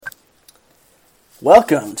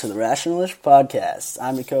Welcome to the Rationalish Podcast.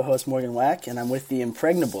 I'm your co-host Morgan Wack, and I'm with the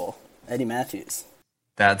impregnable Eddie Matthews.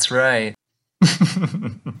 That's right.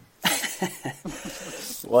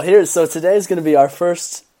 Well, so today's going to be our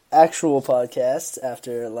first actual podcast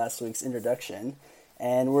after last week's introduction,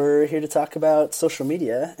 and we're here to talk about social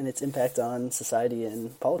media and its impact on society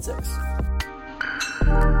and politics.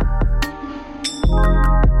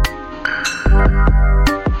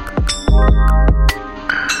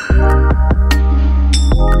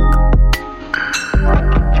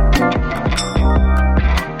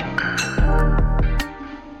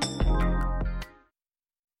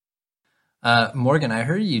 Morgan, I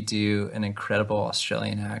heard you do an incredible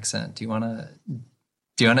Australian accent. Do you want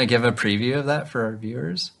to give a preview of that for our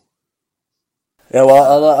viewers? Yeah,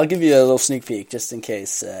 well, I'll give you a little sneak peek just in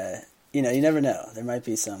case. You never know. There might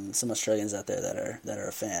be some Australians out there that are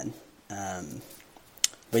a fan.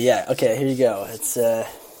 But yeah, okay, here you go. It's about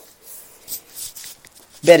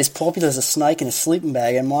as popular as a snake in a sleeping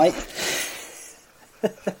bag, am I?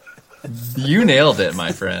 You nailed it,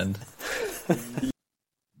 my friend.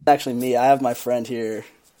 Actually me. I have my friend here,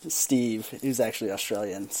 Steve, who's actually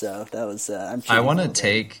Australian. So that was. I want to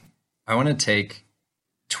take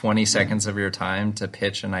 20 seconds of your time to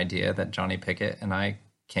pitch an idea that Johnny Pickett and I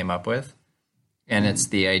came up with, and it's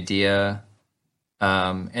the idea.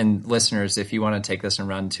 And listeners, if you want to take this and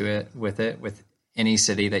run with any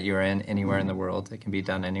city that you're in, anywhere in the world, it can be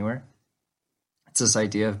done anywhere. It's this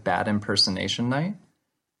idea of bad impersonation night,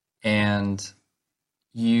 and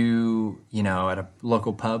you at a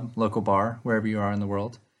local pub, local bar, wherever you are in the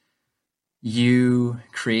world, you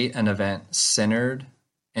create an event centered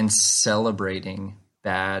and celebrating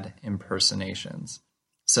bad impersonations.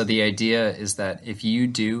 So the idea is that if you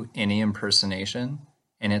do any impersonation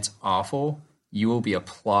and it's awful, you will be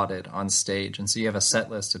applauded on stage. And so you have a set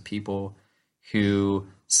list of people who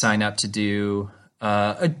sign up to do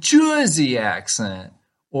a Jersey accent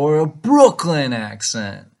or a Brooklyn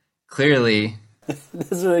accent. Clearly,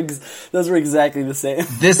 those were exactly the same.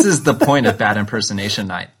 This is the point of bad impersonation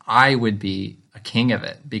night. I would be a king of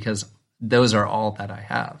it because those are all that I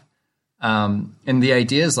have. And the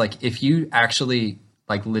idea is if you actually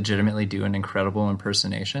legitimately do an incredible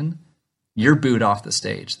impersonation, you're booed off the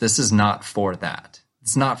stage. This is not for that.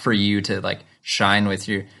 It's not for you to shine with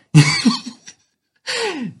your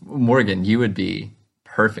Morgan, you would be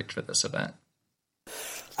perfect for this event.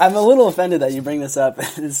 I'm a little offended that you bring this up.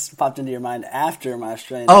 This popped into your mind after my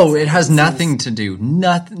Australian. Oh, it has nothing to do.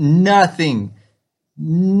 Nothing.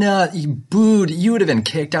 You booed. You would have been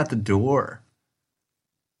kicked out the door.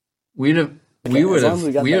 We would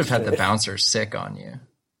have had the bouncer sick on you.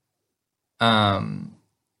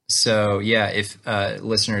 So yeah, if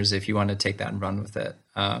listeners, if you want to take that and run with it,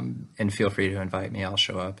 and feel free to invite me, I'll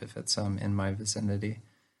show up if it's in my vicinity.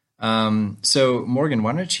 So Morgan,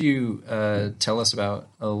 why don't you tell us about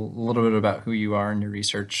a little bit about who you are and your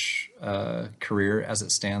research career as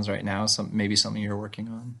it stands right now, maybe something you're working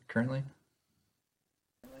on currently?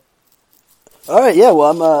 All right, yeah,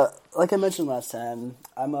 well, I'm like I mentioned last time,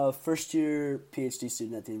 I'm a first-year PhD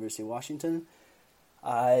student at the University of Washington.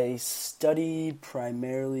 I study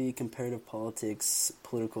primarily comparative politics,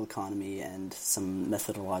 political economy, and some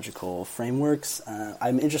methodological frameworks.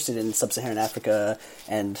 I'm interested in sub-Saharan Africa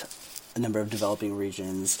and a number of developing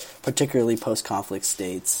regions, particularly post-conflict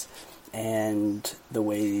states, and the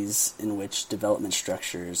ways in which development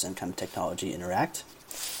structures and kind of technology interact.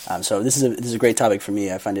 So this is a great topic for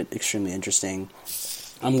me. I find it extremely interesting.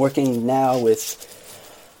 I'm working now with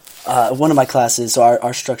one of my classes. So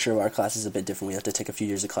our structure of our class is a bit different. We have to take a few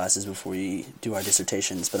years of classes before we do our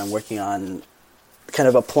dissertations, but I'm working on kind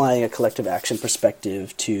of applying a collective action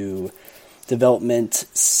perspective to development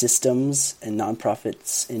systems and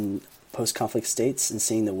nonprofits in post-conflict states and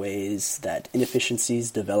seeing the ways that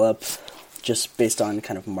inefficiencies develop just based on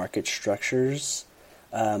kind of market structures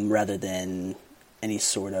rather than any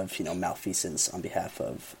sort of malfeasance on behalf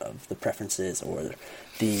of the preferences or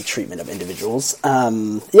the treatment of individuals.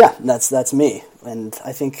 Yeah, that's me, and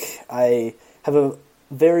I think I have a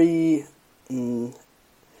very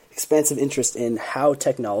expansive interest in how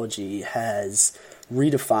technology has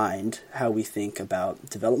redefined how we think about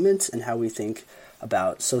development and how we think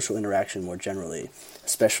about social interaction more generally,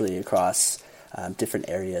 especially across different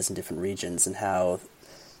areas and different regions, and how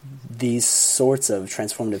these sorts of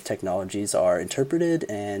transformative technologies are interpreted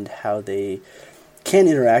and how they can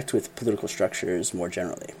interact with political structures more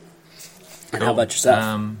generally. And cool. How about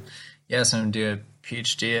yourself? Yes, I'm doing a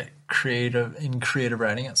PhD in creative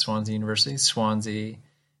writing at Swansea University. Swansea,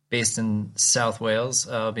 based in South Wales.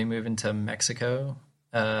 I'll be moving to Mexico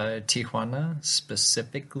Tijuana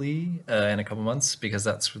specifically in a couple months because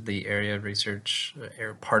that's the area of research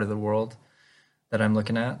part of the world that I'm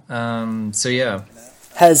looking at. So yeah.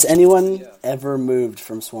 Has anyone ever moved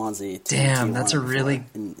from Swansea to Damn, Tijuana that's a really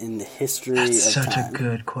before in the history that's of such time? a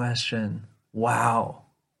good question. Wow.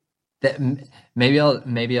 That maybe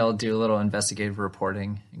I'll do a little investigative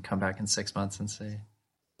reporting and come back in 6 months and say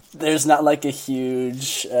There's not like a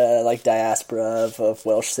huge like diaspora of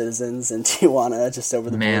Welsh citizens in Tijuana just over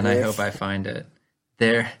the man, border. I hope I find it.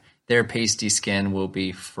 Their pasty skin will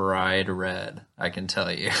be fried red, I can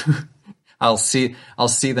tell you. I'll see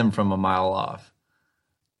them from a mile off.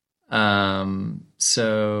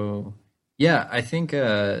 So yeah, I think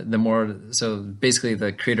so basically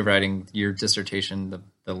the creative writing, your dissertation,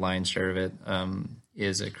 the lion's share of it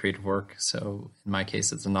is a creative work. So in my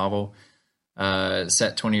case, it's a novel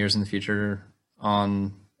set 20 years in the future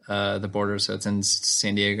on the border. So it's in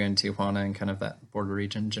San Diego and Tijuana and kind of that border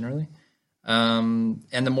region generally. And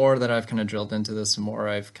the more that I've kind of drilled into this, the more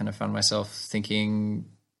I've kind of found myself thinking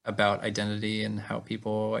about identity and how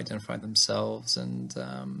people identify themselves. And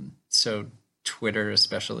so Twitter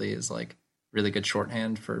especially is like really good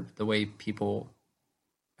shorthand for the way people,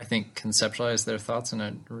 I think, conceptualize their thoughts in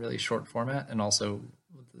a really short format, and also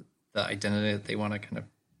the identity that they want to kind of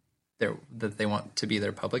that they want to be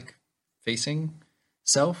their public facing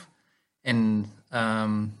self, and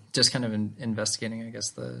just kind of investigating, I guess,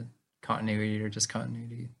 the continuity or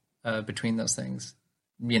discontinuity between those things,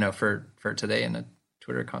 for today in a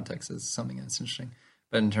Twitter context is something that's interesting.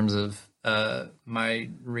 But in terms of my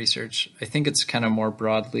research, I think it's kind of more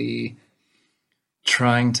broadly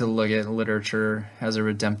trying to look at literature as a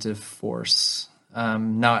redemptive force,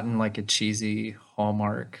 not in like a cheesy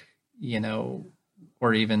Hallmark,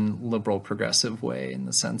 or even liberal progressive way, in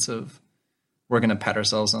the sense of we're going to pat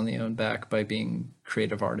ourselves on the own back by being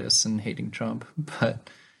creative artists and hating Trump, but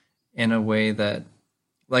in a way that,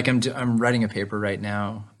 like, I'm writing a paper right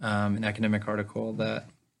now, an academic article that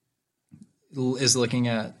is looking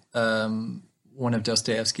at one of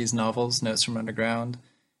Dostoevsky's novels, Notes from Underground,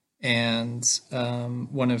 and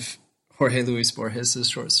one of Jorge Luis Borges'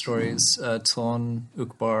 short stories, Tlon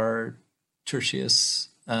Uqbar Tertius.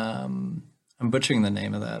 I'm butchering the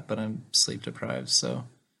name of that, but I'm sleep deprived, so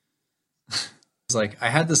it's like I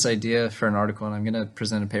had this idea for an article and I'm going to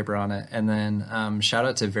present a paper on it. And then shout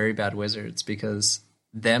out to Very Bad Wizards, because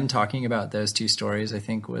them talking about those two stories, I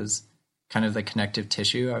think, was kind of the connective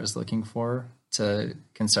tissue I was looking for to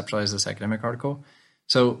conceptualize this academic article.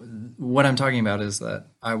 So what I'm talking about is that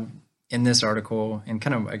in this article, and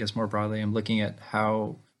kind of, I guess, more broadly, I'm looking at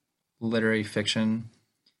how literary fiction,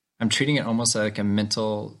 I'm treating it almost like a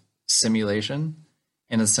mental simulation,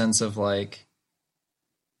 in a sense of like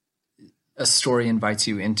a story invites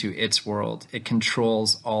you into its world. It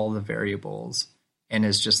controls all the variables and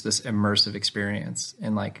is just this immersive experience,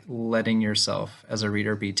 and like letting yourself as a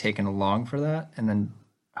reader be taken along for that, and then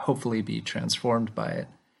hopefully be transformed by it,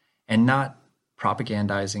 and not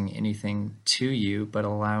propagandizing anything to you, but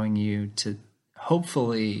allowing you to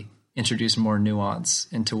hopefully introduce more nuance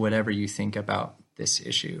into whatever you think about this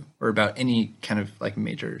issue or about any kind of like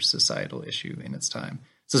major societal issue in its time.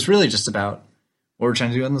 So it's really just about what we're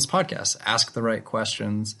trying to do on this podcast: ask the right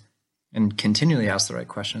questions and continually ask the right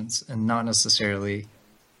questions, and not necessarily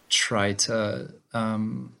try to,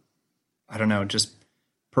 just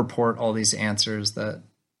purport all these answers that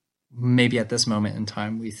maybe at this moment in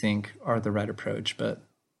time we think are the right approach. But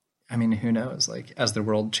I mean, who knows? Like, as the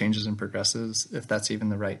world changes and progresses, if that's even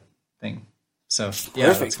the right thing. So yeah,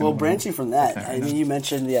 perfect. Well, branching from that, I mean, you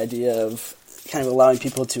mentioned the idea of kind of allowing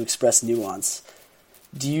people to express nuance.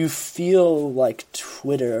 Do you feel like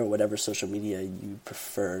Twitter, or whatever social media you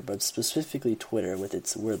prefer, but specifically Twitter with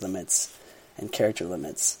its word limits and character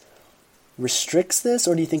limits, restricts this,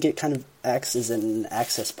 or do you think it kind of acts as an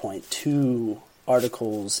access point to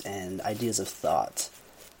articles and ideas of thought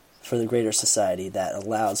for the greater society that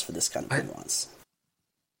allows for this kind of nuance?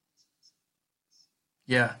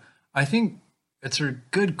 Yeah, I think it's a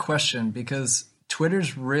good question, because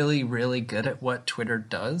Twitter's really, really good at what Twitter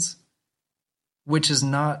does, which is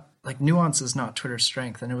not, like, nuance is not Twitter's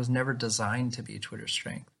strength, and it was never designed to be Twitter's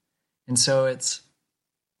strength. And so it's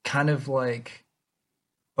kind of like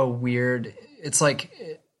it's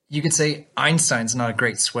like, you could say Einstein's not a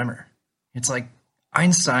great swimmer. It's like,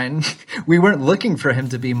 Einstein, we weren't looking for him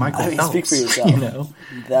to be Michael Phelps. Speak for yourself.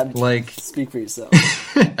 Speak for yourself.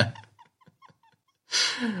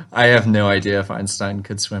 I have no idea if Einstein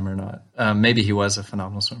could swim or not. Maybe he was a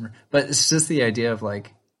phenomenal swimmer. But it's just the idea of,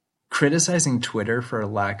 like, criticizing Twitter for a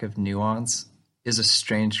lack of nuance is a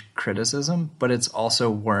strange criticism, but it's also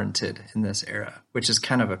warranted in this era, which is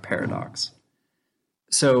kind of a paradox.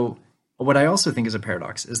 So what I also think is a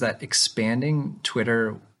paradox is that expanding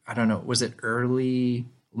Twitter, I don't know, was it early,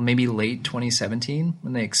 maybe late 2017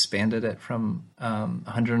 when they expanded it from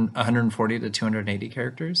 140 to 280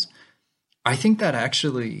 characters? I think that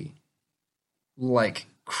actually like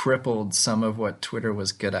crippled some of what Twitter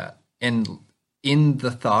was good at. And in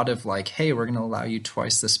the thought of like, hey, we're going to allow you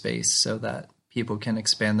twice the space so that people can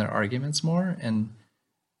expand their arguments more and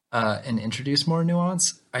introduce more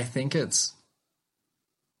nuance. I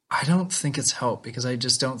don't think it's helped because I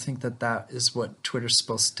just don't think that that is what Twitter's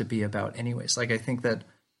supposed to be about, anyways. Like, I think that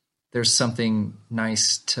there's something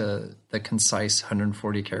nice to the concise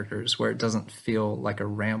 140 characters where it doesn't feel like a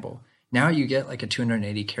ramble. Now you get like a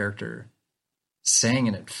 280 character saying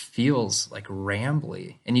and it feels like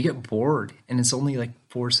rambly and you get bored and it's only like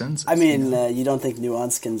four sentences. I mean, you don't think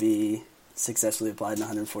nuance can be successfully applied in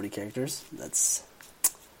 140 characters? That's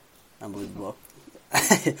unbelievable.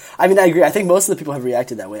 I mean, I agree. I think most of the people have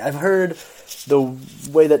reacted that way. I've heard the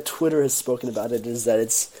way that Twitter has spoken about it is that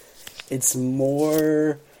it's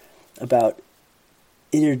more about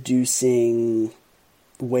introducing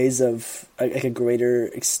ways of like a greater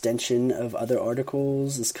extension of other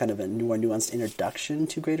articles, is kind of a more nuanced introduction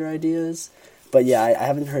to greater ideas. But yeah, I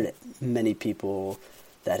haven't heard many people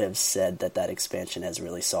that have said that that expansion has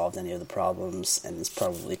really solved any of the problems and has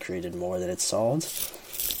probably created more than it's solved.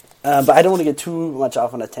 But I don't want to get too much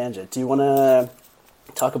off on a tangent. Do you want to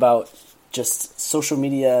talk about just social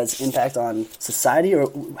media's impact on society, or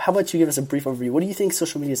how about you give us a brief overview? What do you think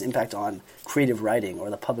social media's impact on creative writing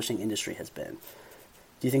or the publishing industry has been?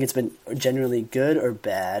 Do you think it's been generally good or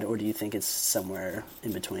bad, or do you think it's somewhere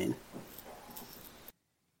in between?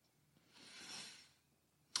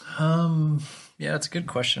 Yeah, it's a good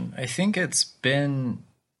question. I think it's been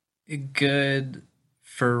good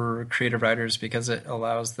for creative writers because it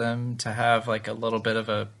allows them to have like a little bit of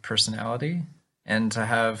a personality and to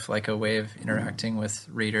have like a way of interacting with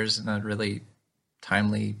readers in a really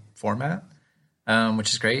timely format,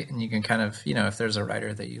 which is great. And you can kind of, if there's a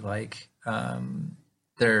writer that you like,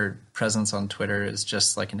 their presence on Twitter is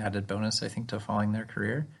just like an added bonus, I think, to following their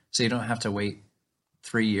career. So you don't have to wait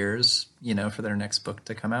 3 years, for their next book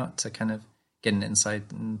to come out to kind of get an insight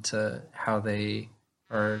into how they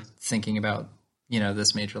are thinking about,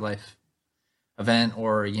 this major life event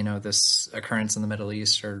or, this occurrence in the Middle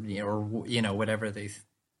East or whatever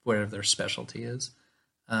their specialty is.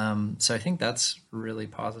 So I think that's really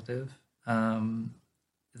positive. Then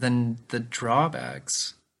the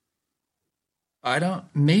drawbacks,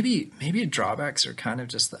 maybe drawbacks are kind of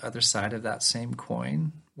just the other side of that same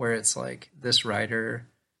coin, where it's like this writer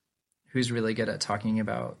who's really good at talking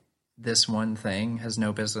about this one thing has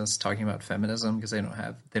no business talking about feminism because they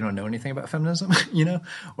don't know anything about feminism,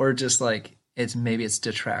 or just like it's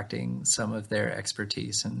detracting some of their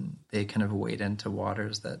expertise and they kind of wade into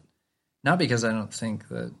waters that, not because I don't think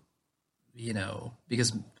that,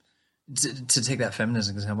 because to take that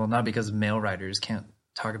feminism example, not because male writers can't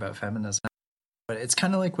talk about feminism, but it's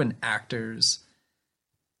kind of like when actors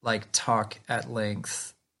like talk at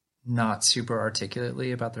length, not super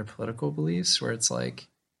articulately about their political beliefs, where it's like,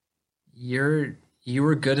 you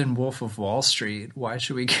were good in Wolf of Wall Street. Why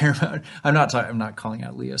should we care about? I'm not calling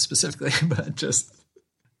out Leo specifically, but just,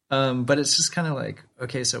 but it's just kind of like,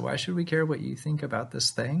 okay, so why should we care what you think about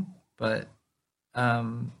this thing? But,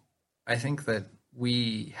 I think that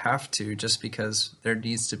we have to, just because there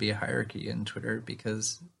needs to be a hierarchy in Twitter,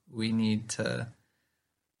 because we need to,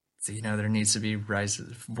 there needs to be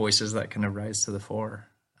voices that kind of rise to the fore.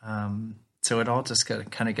 So it all just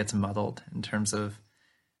kind of gets muddled in terms of,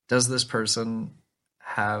 does this person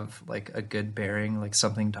have like a good bearing, like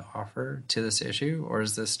something to offer to this issue? Or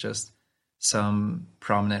is this just some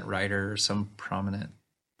prominent writer, some prominent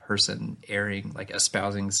person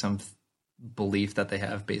espousing some belief that they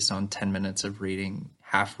have based on 10 minutes of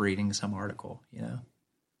half reading some article,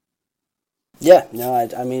 Yeah, no,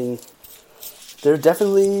 I mean, there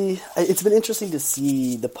definitely, it's been interesting to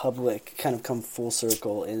see the public kind of come full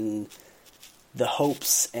circle in the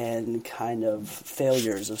hopes and kind of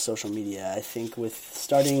failures of social media. I think with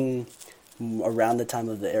starting around the time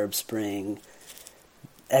of the Arab Spring,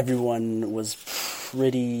 everyone was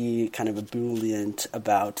pretty kind of ebullient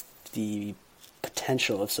about the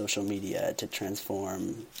potential of social media to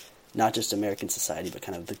transform not just American society, but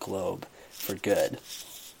kind of the globe for good.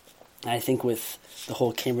 And I think with the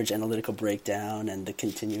whole Cambridge Analytica breakdown and the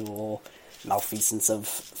continual malfeasance of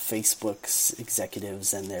Facebook's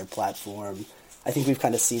executives and their platform, I think we've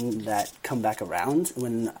kind of seen that come back around.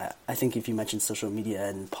 When I think if you mention social media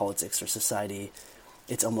and politics or society,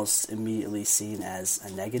 it's almost immediately seen as a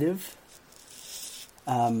negative.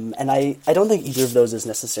 And I don't think either of those is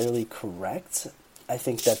necessarily correct. I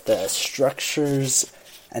think that the structures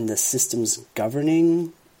and the systems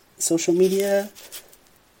governing social media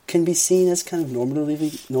can be seen as kind of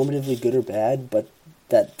normatively good or bad, but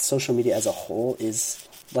that social media as a whole is,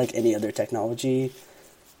 like any other technology,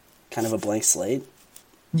 kind of a blank slate.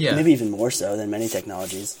 Yeah. Maybe even more so than many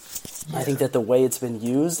technologies. Yeah. I think that the way it's been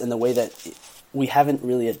used and the way that we haven't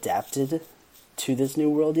really adapted to this new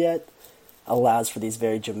world yet allows for these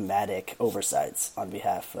very dramatic oversights on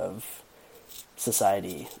behalf of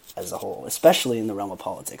society as a whole, especially in the realm of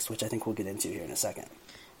politics, which I think we'll get into here in a second.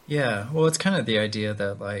 Yeah. Well, it's kind of the idea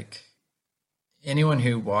that like anyone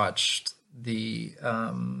who watched the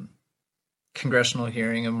congressional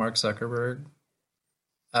hearing of Mark Zuckerberg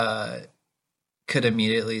could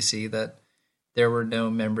immediately see that there were no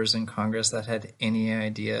members in Congress that had any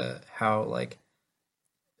idea how like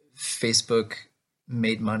Facebook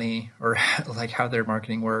made money or like how their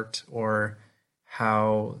marketing worked or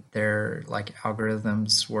how their like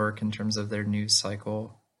algorithms work in terms of their news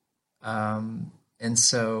cycle. And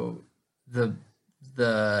so the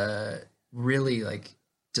really like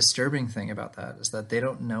disturbing thing about that is that they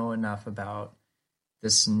don't know enough about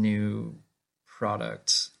this new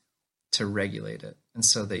product to regulate it. And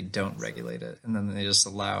so they don't regulate it. And then they just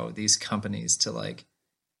allow these companies to like,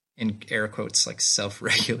 in air quotes, like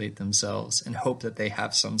self-regulate themselves and hope that they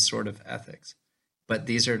have some sort of ethics. But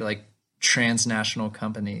these are like transnational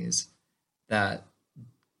companies that,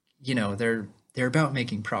 you know, they're about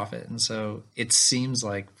making profit. And so it seems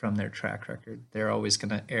like from their track record, they're always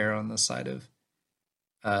going to err on the side of,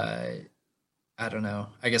 I don't know,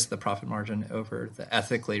 I guess the profit margin over the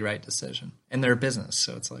ethically right decision. And they're a business.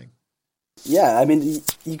 So it's like, yeah, I mean,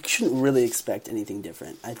 you shouldn't really expect anything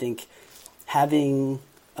different. I think having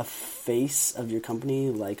a face of your company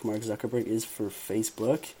like Mark Zuckerberg is for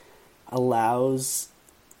Facebook allows,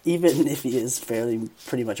 even if he is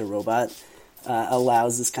pretty much a robot,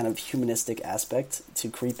 allows this kind of humanistic aspect to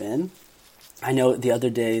creep in. I know the other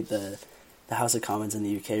day the House of Commons in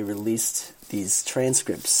the UK released these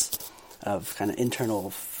transcripts of kind of internal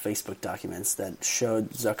Facebook documents that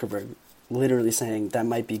showed Zuckerberg literally saying that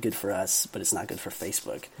might be good for us, but it's not good for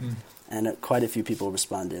Facebook. And quite a few people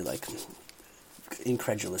responded like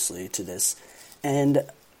incredulously to this. And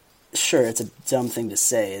sure, it's a dumb thing to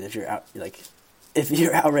say, and if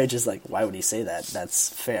your outrage is like, why would he say that? That's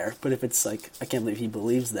fair. But if it's like, I can't believe he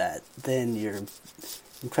believes that, then you're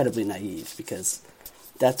incredibly naive, because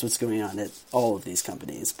that's what's going on at all of these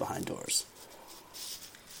companies behind doors.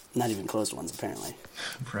 Not even closed ones, apparently.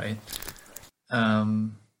 Right.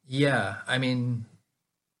 Yeah, I mean,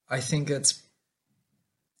 I think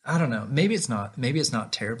I don't know, maybe it's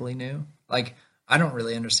not terribly new. Like, I don't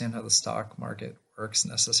really understand how the stock market works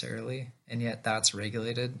necessarily, and yet that's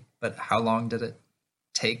regulated. But how long did it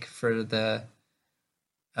take for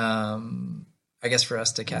I guess for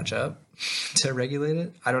us to catch up to regulate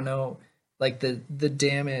it? I don't know. Like the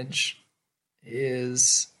damage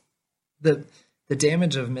is the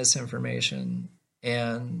damage of misinformation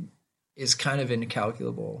and is kind of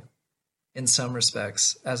incalculable in some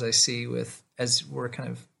respects, as I see as we're kind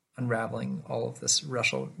of unraveling all of this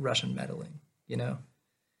Russian meddling, you know?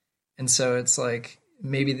 And so it's like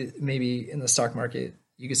maybe in the stock market,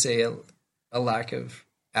 you could say a lack of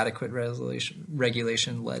adequate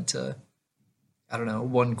regulation led to, I don't know,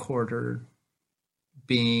 one quarter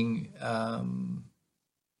being, I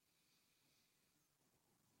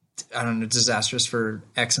don't know, disastrous for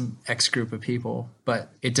X group of people, but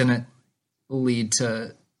it didn't lead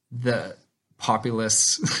to the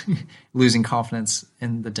populace losing confidence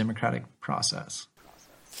in the democratic process.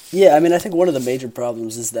 Yeah, I mean, I think one of the major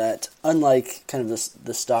problems is that, unlike kind of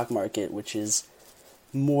the stock market, which is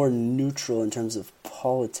more neutral in terms of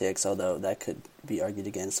politics, although that could be argued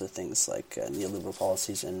against with things like neoliberal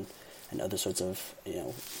policies and other sorts of, you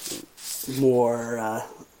know, more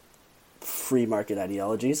free market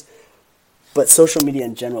ideologies. But social media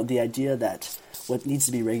in general, the idea that what needs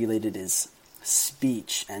to be regulated is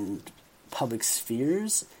speech and public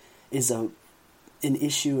spheres is an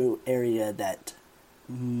issue area that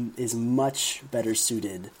is much better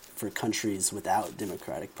suited for countries without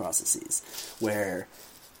democratic processes, where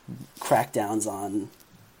crackdowns on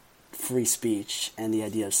free speech and the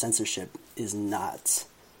idea of censorship is not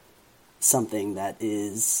something that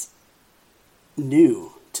is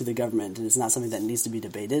new to the government, and it's not something that needs to be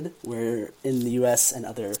debated, where in the US and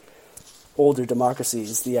other older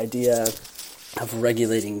democracies, the idea of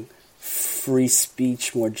regulating free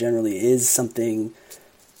speech more generally is something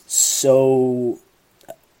so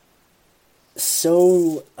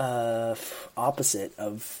opposite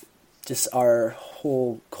of just our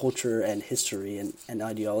whole culture and history and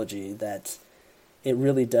ideology that it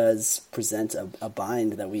really does present a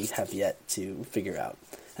bind that we have yet to figure out.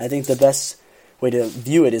 And I think the best way to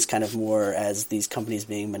view it is kind of more as these companies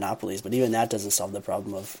being monopolies, but even that doesn't solve the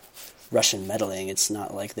problem of Russian meddling. It's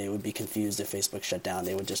not like they would be confused if Facebook shut down.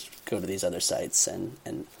 They would just go to these other sites and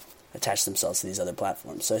attach themselves to these other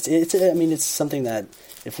platforms. So it's something that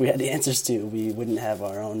if we had the answers to, we wouldn't have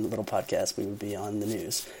our own little podcast. We would be on the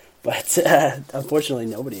news. But unfortunately,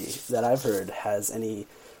 nobody that I've heard has any,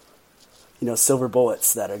 silver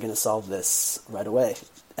bullets that are going to solve this right away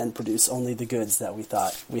and produce only the goods that we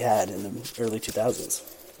thought we had in the early 2000s.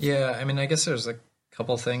 Yeah, I mean, I guess there's a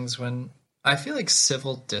couple things when I feel like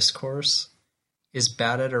civil discourse is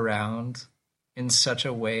batted around in such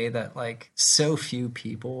a way that like so few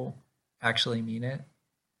people actually mean it.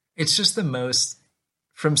 It's just the most,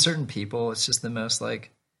 from certain people, it's just the most like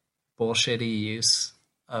bullshitty use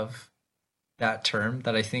of that term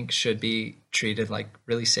that I think should be treated like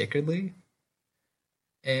really sacredly.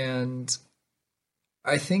 And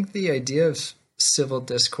I think the idea of civil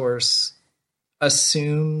discourse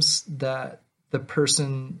assumes that the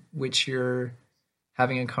person which you're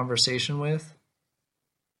having a conversation with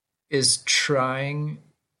is trying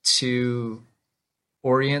to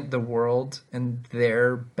orient the world in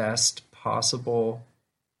their best possible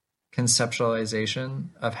conceptualization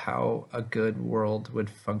of how a good world would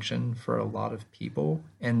function for a lot of people,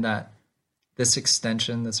 and that this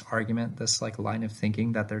extension, this argument, this like line of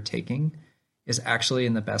thinking that they're taking is actually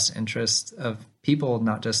in the best interest of people,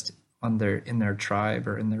 not just in their tribe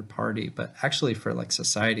or in their party, but actually for like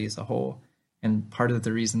society as a whole. And part of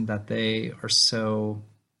the reason that they are so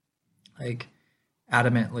like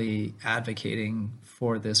adamantly advocating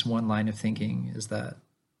for this one line of thinking is that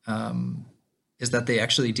they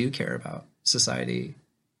actually do care about society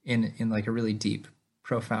in like a really deep,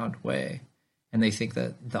 profound way. And they think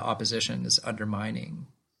that the opposition is undermining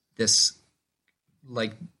this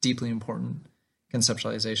like deeply important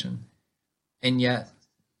conceptualization. And yet,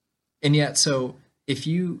 so if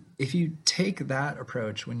you take that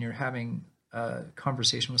approach when you're having a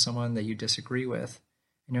conversation with someone that you disagree with,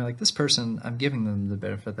 and you're like, this person, I'm giving them the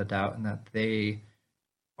benefit of the doubt, and that they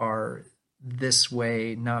are this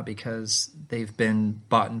way not because they've been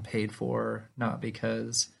bought and paid for, not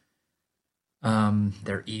because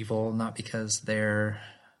they're evil, not because they're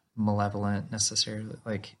malevolent necessarily.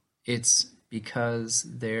 Like it's because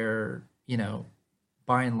they're,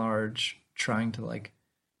 by and large trying to like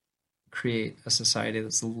create a society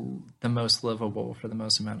that's the most livable for the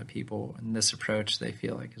most amount of people. And this approach they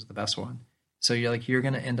feel like is the best one. So you're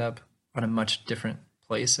going to end up on a much different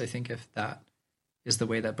place, I think, if that is the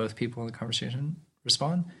way that both people in the conversation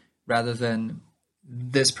respond, rather than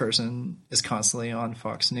this person is constantly on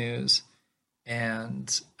Fox News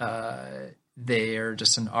and they are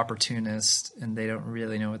just an opportunist and they don't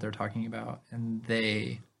really know what they're talking about. And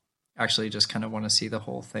they actually just kind of want to see the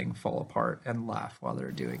whole thing fall apart and laugh while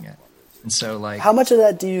they're doing it. And so like, how much of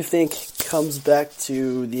that do you think comes back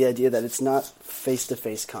to the idea that it's not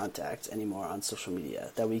face-to-face contact anymore on social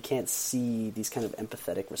media, that we can't see these kind of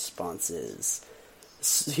empathetic responses?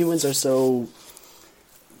 Humans are so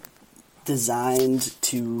designed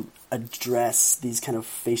to address these kind of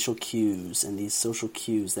facial cues and these social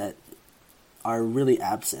cues that are really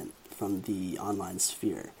absent from the online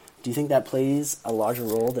sphere. Do you think that plays a larger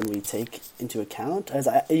role than we take into account? As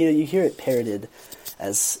you hear it parroted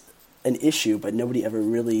as an issue, but nobody ever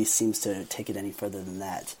really seems to take it any further than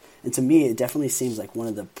that. And to me, it definitely seems like one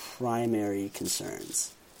of the primary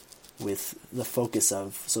concerns with the focus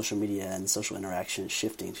of social media and social interaction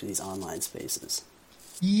shifting to these online spaces.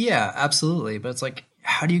 Yeah, absolutely. But it's like,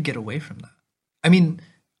 how do you get away from that? I mean,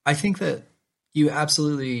 I think that you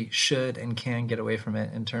absolutely should and can get away from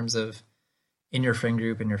it in terms of in your friend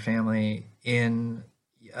group, in your family, in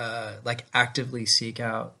like actively seek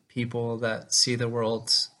out people that see the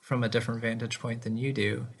world from a different vantage point than you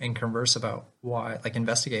do and converse about why, like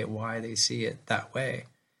investigate why they see it that way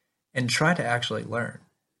and try to actually learn.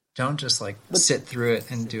 Don't just like sit through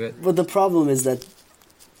it and do it. But the problem is that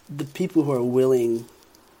the people who are willing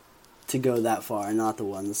to go that far are not the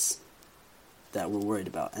ones that we're worried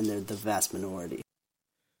about, and they're the vast minority.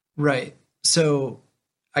 Right. So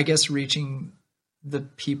I guess reaching the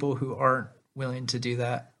people who aren't willing to do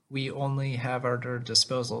that, we only have at our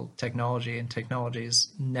disposal technology, and technology is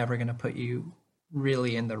never going to put you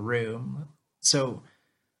really in the room. So,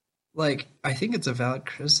 like, I think it's a valid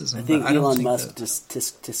criticism. I think Elon Musk just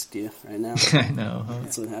tisk you right now. I know. Huh?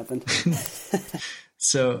 That's what happened.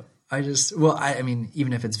 So I mean,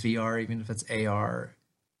 even if it's VR, even if it's AR,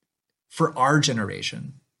 for our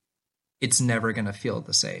generation, it's never going to feel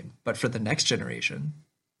the same. But for the next generation,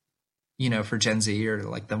 for Gen Z or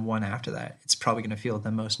like the one after that, it's probably going to feel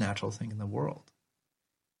the most natural thing in the world.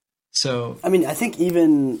 So, I mean, I think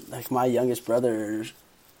even like my youngest brother's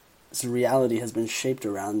reality has been shaped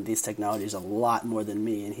around these technologies a lot more than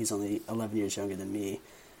me, and he's only 11 years younger than me.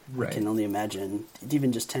 right. I can only imagine,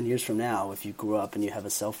 even just 10 years from now, if you grew up and you have a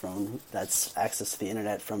cell phone that's access to the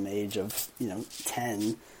internet from the age of,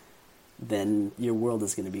 10, then your world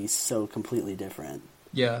is going to be so completely different.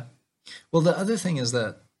 Yeah. Well, the other thing is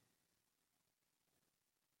that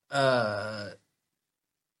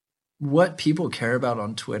what people care about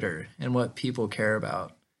on Twitter and what people care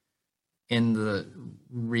about in the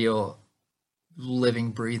real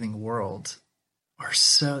living, breathing world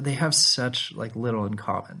they have such like little in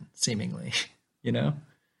common, seemingly,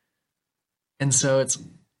 And so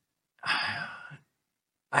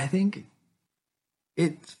I think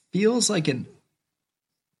it feels like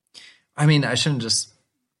I shouldn't just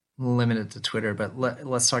limit it to Twitter, but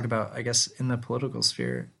let's talk about, I guess, in the political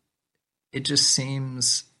sphere, it just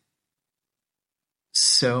seems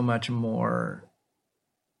so much more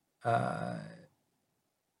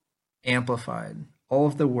amplified. All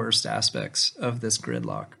of the worst aspects of this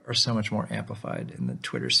gridlock are so much more amplified in the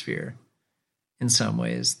Twitter sphere in some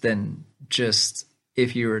ways than just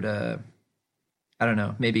if you were to, I don't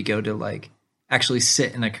know, maybe go to like actually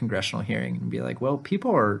sit in a congressional hearing and be like, well,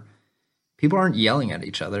 people aren't yelling at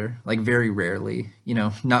each other, like very rarely,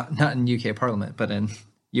 not in UK Parliament, but in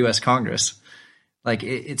US Congress. Like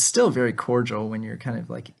it's still very cordial when you're kind of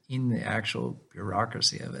like in the actual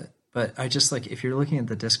bureaucracy of it. But I just like, if you're looking at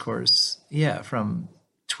the discourse, from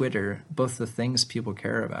Twitter, both the things people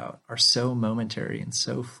care about are so momentary and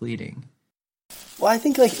so fleeting. Well, I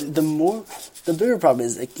think like the bigger problem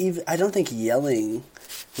is like I don't think yelling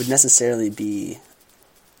would necessarily be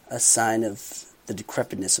a sign of the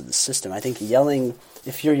decrepitness of the system. I think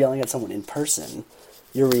if you're yelling at someone in person,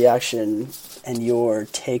 your reaction and your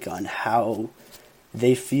take on how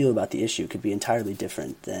they feel about the issue could be entirely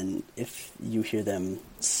different than if you hear them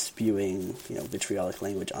spewing, vitriolic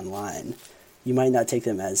language online. You might not take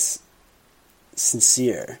them as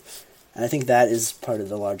sincere. And I think that is part of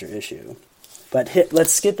the larger issue. But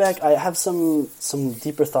let's skip back. I have some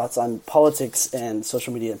deeper thoughts on politics and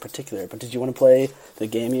social media in particular. But did you want to play the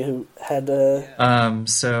game you had?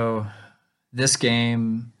 So this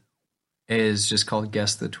game is just called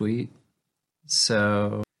Guess the Tweet.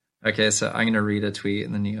 So, okay, so I'm going to read a tweet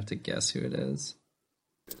and then you have to guess who it is.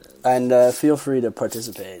 And feel free to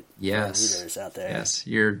participate. Yes. Readers out there. Yes.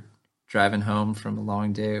 You're driving home from a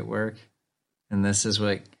long day at work, and this is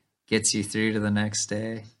what gets you through to the next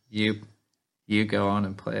day. You go on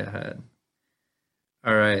and play ahead.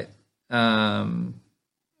 All right.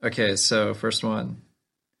 Okay, so first one.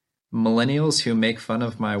 Millennials who make fun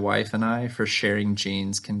of my wife and I for sharing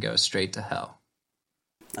jeans can go straight to hell.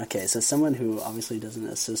 Okay, so someone who obviously doesn't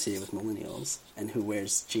associate with millennials and who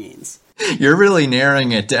wears jeans. You're really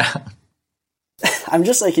narrowing it down. I'm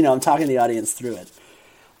just like, I'm talking the audience through it.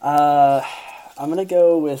 I'm going to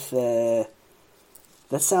go with,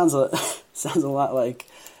 that sounds a lot like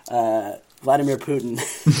Vladimir Putin.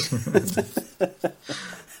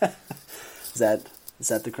 Is that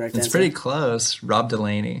the correct answer? It's pretty close. Rob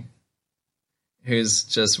Delaney, who's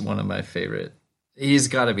just one of my favorite. He's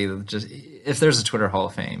got to be if there's a Twitter Hall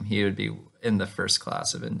of Fame, he would be in the first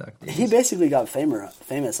class of inductees. He basically got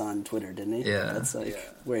famous on Twitter, didn't he? Yeah. That's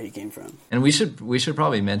where he came from. And we should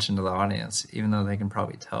probably mention to the audience, even though they can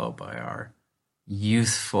probably tell by our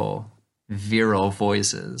youthful, virile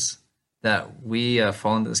voices, that we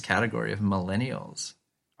fall into this category of millennials.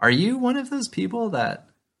 Are you one of those people that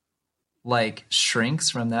like shrinks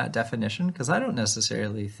from that definition? Because I don't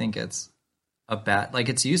necessarily think it's a bad, like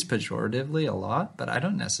it's used pejoratively a lot, but I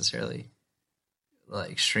don't necessarily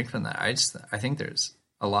like shrink from that. I think there's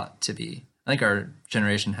a lot to be. I think our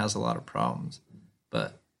generation has a lot of problems,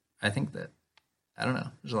 but I think that, I don't know,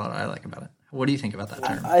 there's a lot I like about it. What do you think about that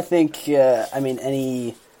term? I think, I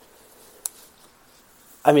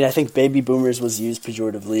think baby boomers was used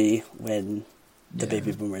pejoratively when the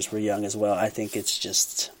baby boomers were young as well. I think it's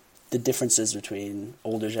just the differences between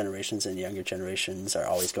older generations and younger generations are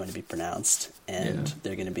always going to be pronounced, and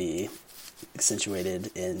they're going to be accentuated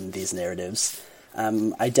in these narratives.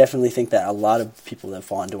 I definitely think that a lot of people that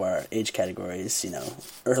fall into our age categories,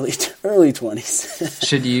 early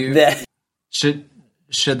 20s.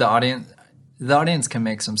 Should the audience can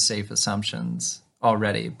make some safe assumptions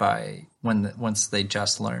already by once they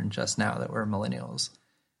just learned just now that we're millennials.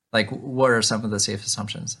 Like, what are some of the safe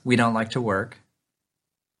assumptions? We don't like to work.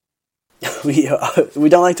 We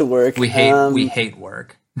don't like to work. We hate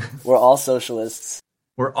work. We're all socialists.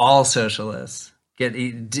 We're all socialists.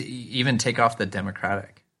 Even take off the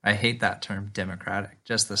democratic. I hate that term, democratic.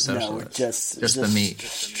 Just the No, socialists. Just the meat.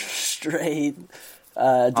 Straight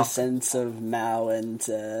descendants of Mao and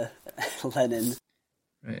Lenin.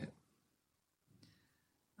 Right.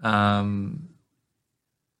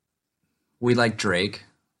 We like Drake.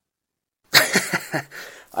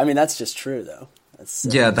 I mean, that's just true, though. That's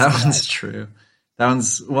Yeah, that one's true. That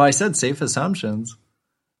one's, well, I said safe assumptions.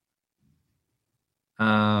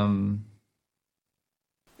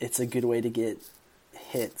 It's a good way to get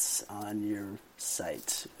hits on your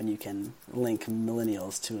site when you can link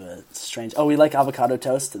millennials to a strange. Oh, we like avocado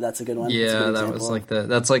toast. That's a good one. That's a Yeah, good that was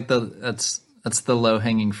like that's the low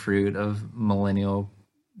hanging fruit of millennial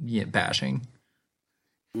bashing.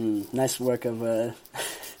 Nice work of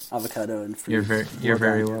avocado and fruit. You're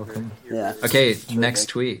very welcome. Yeah. Okay, next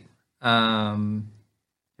tweet. Here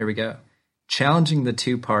we go. Challenging the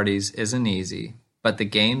two parties isn't easy, but the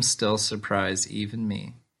games still surprise even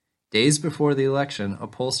me. Days before the election, a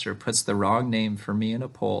pollster puts the wrong name for me in a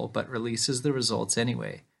poll, but releases the results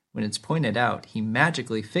anyway. When it's pointed out, he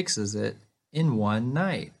magically fixes it in one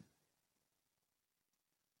night.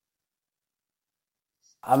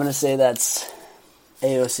 I'm gonna say that's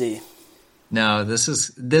AOC. No, this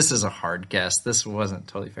is a hard guess. This wasn't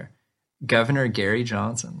totally fair. Governor Gary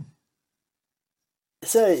Johnson.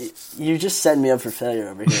 So you just set me up for failure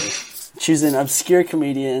over here. Choosing obscure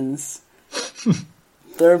comedians,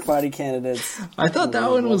 third-party candidates. I thought that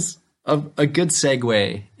one was a good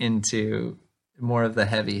segue into more of the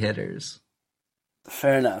heavy hitters.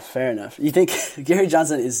 Fair enough. You think Gary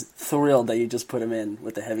Johnson is thrilled that you just put him in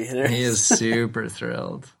with the heavy hitters? He is super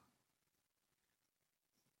thrilled.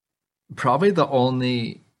 Probably the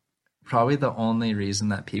only reason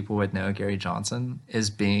that people would know Gary Johnson is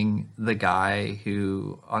being the guy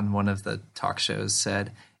who on one of the talk shows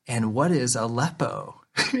said, "And what is Aleppo?"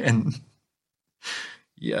 And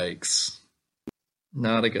yikes.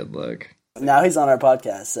 Not a good look. Now he's on our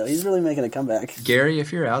podcast, so he's really making a comeback. Gary,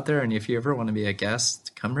 if you're out there and if you ever want to be a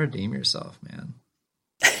guest, come redeem yourself, man.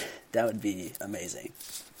 That would be amazing.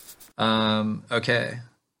 Okay.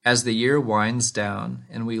 As the year winds down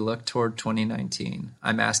and we look toward 2019,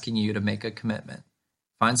 I'm asking you to make a commitment.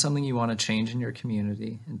 Find something you want to change in your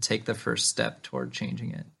community and take the first step toward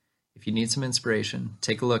changing it. If you need some inspiration,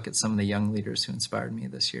 take a look at some of the young leaders who inspired me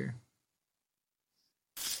this year.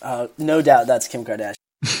 No doubt that's Kim Kardashian.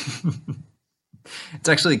 It's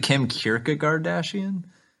actually Kim Kierkegaardashian.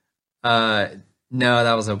 No,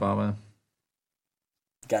 that was Obama.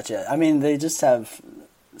 Gotcha. I mean, they just have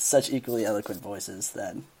such equally eloquent voices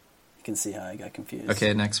that you can see how I got confused.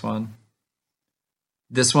 Okay, next one.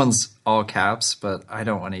 This one's all caps, but I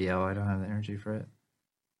don't want to yell. I don't have the energy for it.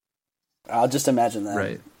 I'll just imagine that.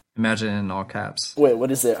 Right. Imagine it in all caps. Wait, what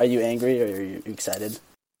is it? Are you angry or are you excited?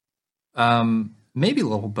 Maybe a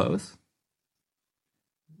little both.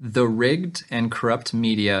 The rigged and corrupt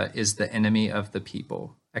media is the enemy of the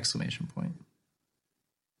people! Exclamation point.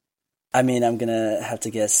 I mean, I'm gonna have to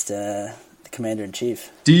guess the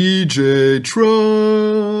commander-in-chief. DJ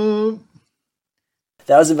Trump!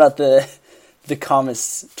 That was about the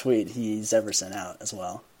calmest tweet he's ever sent out as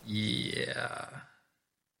well. Yeah.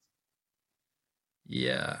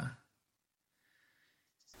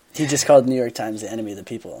 He just called New York Times the enemy of the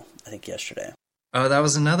people, I think, yesterday. Oh, that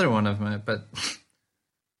was another one of my, but...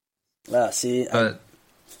 Wow, see? I'm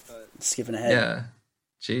skipping ahead. Yeah.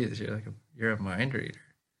 Jeez, you're a mind reader.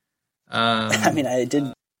 I mean, I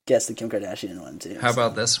did guess the Kim Kardashian one, too. How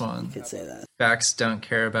about this one? You could say that. Facts don't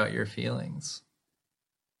care about your feelings.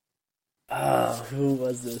 Oh, who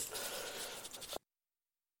was this?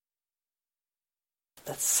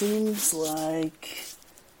 That seems like...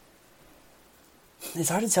 It's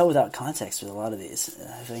hard to tell without context with a lot of these.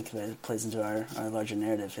 I think it plays into our larger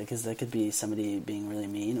narrative, because that could be somebody being really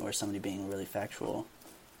mean or somebody being really factual.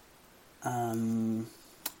 I'm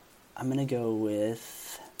going to go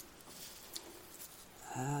with...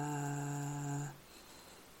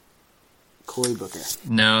 Cory Booker.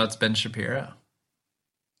 No, it's Ben Shapiro.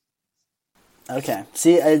 Okay.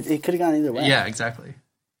 See, it could have gone either way. Yeah, exactly.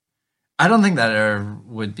 I don't think that ever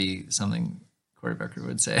would be something Cory Booker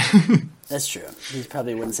would say. That's true. He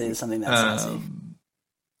probably wouldn't say something that sassy.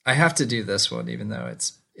 I have to do this one, even though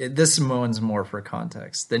this one's more for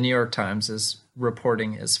context. The New York Times'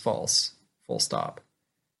 reporting is false. Full stop.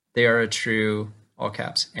 They are a true, all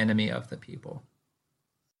caps, enemy of the people.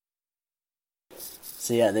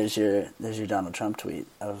 So yeah, there's your Donald Trump tweet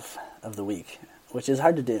of the week, which is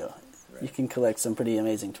hard to do. Right. You can collect some pretty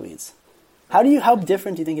amazing tweets. How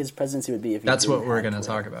different do you think his presidency would be if? That's what we're going to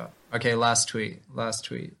talk about. Okay, last tweet.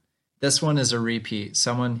 This one is a repeat.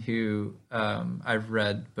 Someone who I've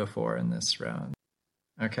read before in this round.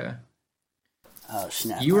 Okay. Oh,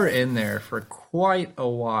 snap. You were in there for quite a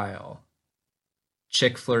while.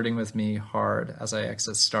 Chick flirting with me hard as I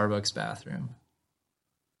exit Starbucks bathroom.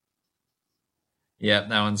 Yep,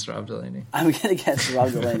 that one's Rob Delaney. I'm going to guess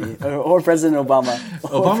Rob Delaney or President Obama.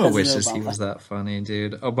 Obama wishes he was that funny,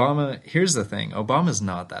 dude. Obama, here's the thing. Obama's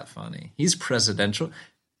not that funny. He's presidential.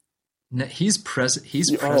 He's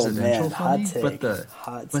presidential funny, but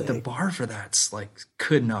the bar for that's like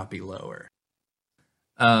could not be lower.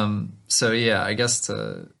 So yeah, I guess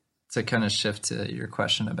to kind of shift to your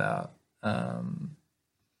question about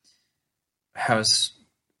how's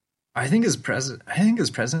I think his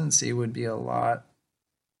presidency would be a lot.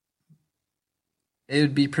 It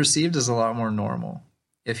would be perceived as a lot more normal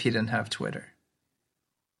if he didn't have Twitter.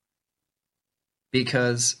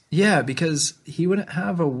 Because he wouldn't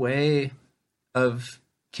have a way of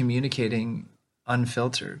communicating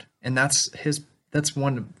unfiltered. And that's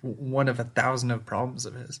one of 1,000 of problems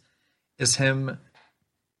of his is him.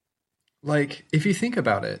 Like, if you think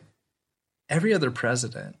about it, every other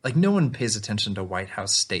president, like no one pays attention to White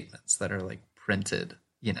House statements that are like printed,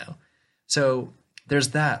 you know? So there's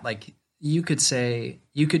that, like you could say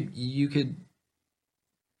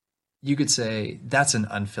that's an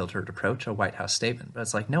unfiltered approach, a White House statement, but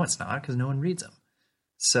it's like, no, it's not, because no one reads them.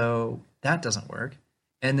 So that doesn't work.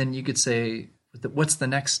 And then you could say, what's the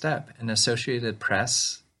next step? An Associated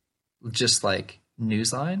Press, just like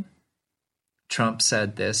Newsline, Trump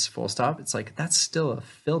said this, full stop. It's like, that's still a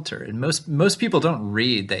filter. And most people don't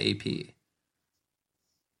read the AP.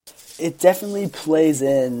 It definitely plays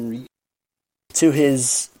in to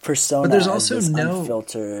his persona. But there's also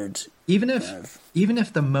unfiltered. Even if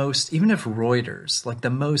Reuters, like the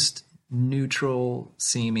most neutral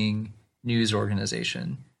seeming news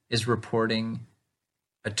organization, is reporting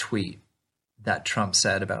a tweet that Trump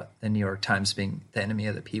said about the New York Times being the enemy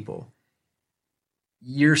of the people,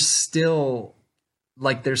 you're still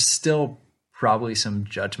like, there's still probably some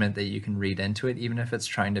judgment that you can read into it, even if it's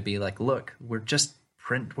trying to be like, look, we're just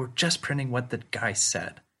printing what the guy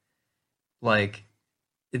said. Like,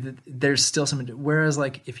 there's still some. Whereas,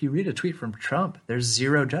 like, if you read a tweet from Trump, there's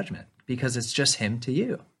zero judgment because it's just him to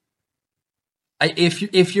you.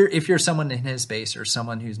 If you're someone in his base or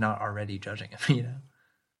someone who's not already judging him, you know.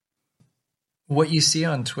 What you see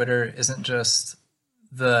on Twitter isn't just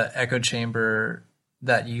the echo chamber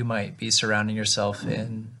that you might be surrounding yourself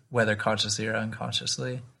in, whether consciously or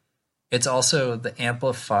unconsciously. It's also the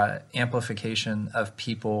amplification of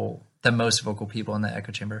people, the most vocal people in the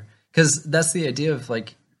echo chamber. Because that's the idea of,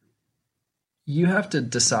 like, you have to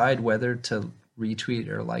decide whether to retweet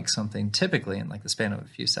or like something typically in like the span of a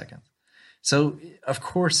few seconds. So of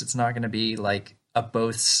course it's not going to be like a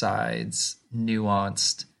both sides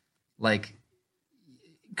nuanced, like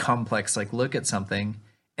complex, like look at something.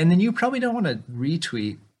 And then you probably don't want to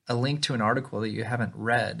retweet a link to an article that you haven't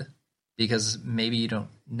read because maybe you don't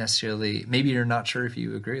necessarily, maybe you're not sure if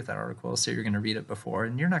you agree with that article. So you're going to read it before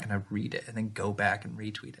and you're not going to read it and then go back and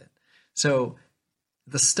retweet it. So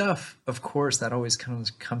the stuff, of course, that always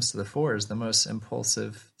comes to the fore is the most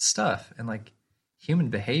impulsive stuff. And like human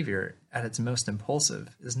behavior at its most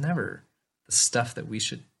impulsive is never the stuff that we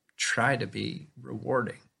should try to be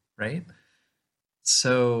rewarding, right?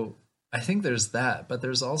 So I think there's that, but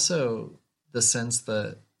there's also the sense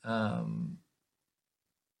that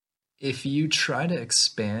if you try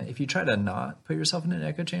to not put yourself in an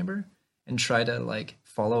echo chamber and try to like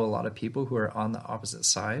follow a lot of people who are on the opposite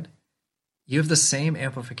side, you have the same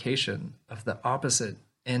amplification of the opposite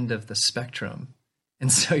end of the spectrum.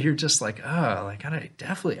 And so you're just like, oh, like I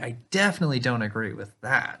definitely don't agree with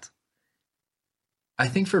that. I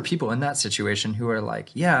think for people in that situation who are like,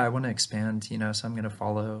 yeah, I want to expand, you know, so I'm going to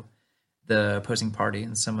follow the opposing party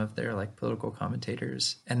and some of their like political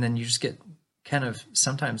commentators. And then you just get kind of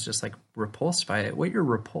sometimes just like repulsed by it. What you're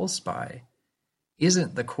repulsed by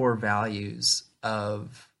isn't the core values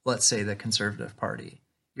of, let's say, the Conservative Party.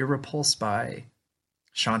 You're repulsed by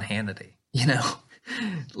Sean Hannity, you know,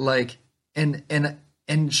 like, and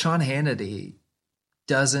Sean Hannity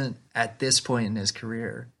doesn't at this point in his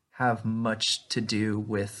career have much to do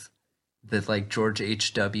with the like George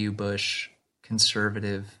H.W. Bush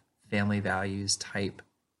conservative family values type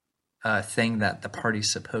thing that the party's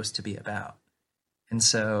supposed to be about. And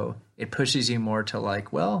so it pushes you more to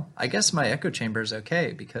like, well, I guess my echo chamber is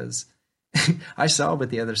okay because I saw what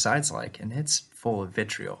the other side's like, and it's full of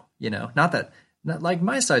vitriol, you know, not like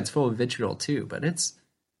my side's full of vitriol too, but it's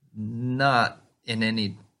not in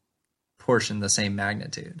any portion the same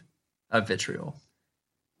magnitude of vitriol.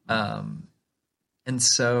 And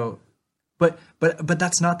so, but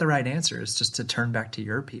that's not the right answer. It's just to turn back to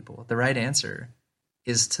your people. The right answer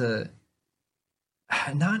is to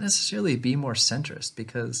not necessarily be more centrist,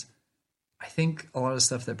 because I think a lot of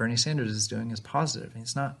stuff that Bernie Sanders is doing is positive.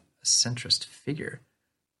 He's not a centrist figure,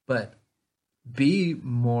 but be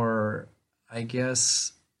more, I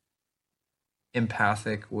guess,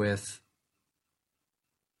 empathic with,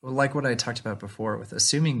 like what I talked about before, with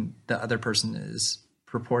assuming the other person is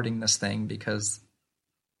purporting this thing because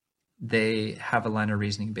they have a line of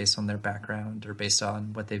reasoning based on their background or based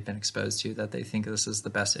on what they've been exposed to, that they think this is the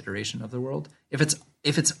best iteration of the world. If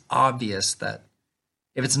it's obvious that,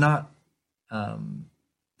 if it's not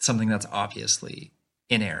something that's obviously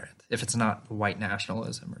inerrant, if it's not white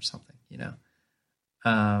nationalism or something,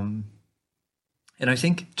 and I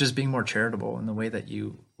think just being more charitable in the way that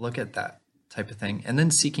you look at that type of thing, and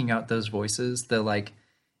then seeking out those voices, the, like,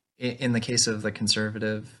 in the case of the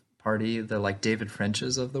Conservative Party, the, like, David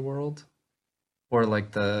French's of the world, or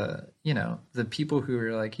like the people who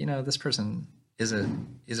are like, this person is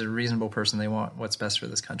a reasonable person. They want what's best for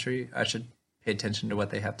this country. I should pay attention to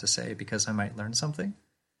what they have to say because I might learn something.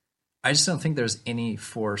 I just don't think there's any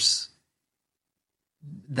force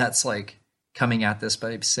that's like coming at this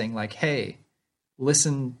by saying like, hey,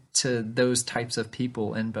 listen to those types of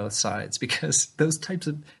people in both sides, because those types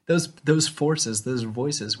of those forces, those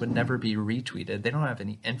voices would never be retweeted. They don't have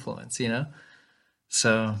any influence,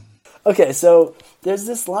 So Okay, so there's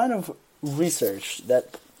this line of research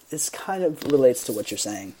that is kind of relates to what you're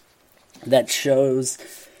saying, that shows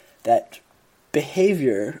that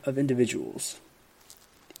behavior of individuals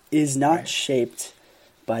is not shaped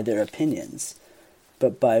by their opinions,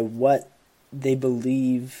 but by what they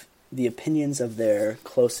believe the opinions of their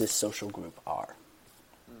closest social group are.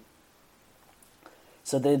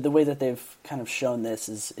 So the way that they've kind of shown this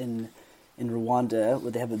is in Rwanda,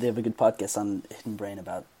 where they have a good podcast on Hidden Brain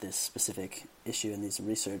about this specific issue and this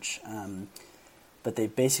research. But they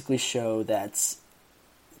basically show that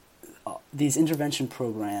these intervention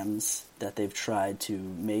programs that they've tried to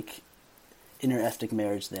make interethnic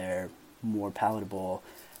marriage there more palatable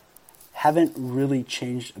haven't really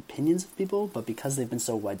changed opinions of people, but because they've been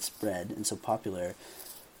so widespread and so popular,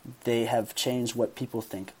 they have changed what people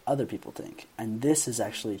think other people think. And this has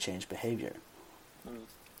actually changed behavior.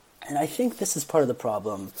 And I think this is part of the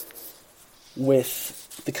problem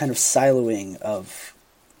with the kind of siloing of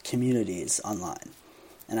communities online.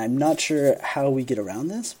 And I'm not sure how we get around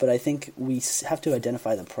this, but I think we have to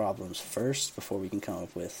identify the problems first before we can come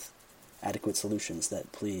up with adequate solutions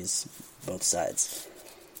that please both sides,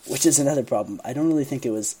 which is another problem. I don't really think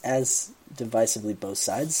it was as divisively both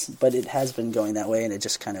sides, but it has been going that way, and it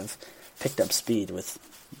just kind of picked up speed with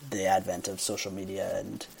the advent of social media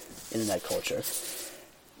and internet culture.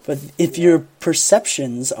 But if your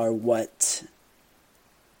perceptions are what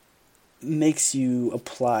makes you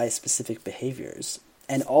apply specific behaviors,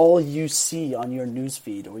 and all you see on your news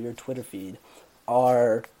feed or your Twitter feed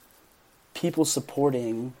are people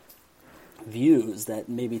supporting views that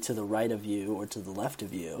maybe to the right of you or to the left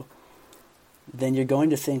of you, then you're going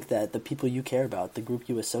to think that the people you care about, the group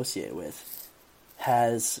you associate with,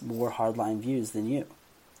 has more hardline views than you.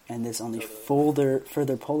 And this only further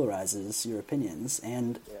polarizes your opinions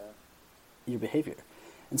and your behavior.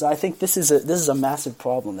 And so I think this is a massive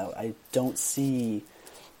problem that I don't see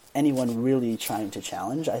anyone really trying to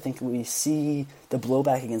challenge. I think we see the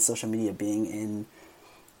blowback against social media being in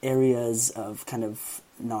areas of kind of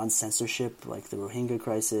non-censorship, like the Rohingya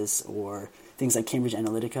crisis, or things like Cambridge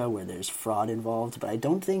Analytica, where there's fraud involved. But I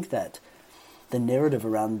don't think that the narrative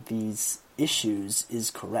around these issues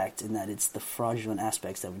is correct, in that it's the fraudulent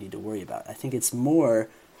aspects that we need to worry about. I think it's more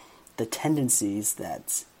the tendencies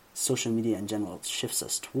that social media in general shifts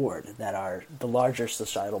us toward that are the larger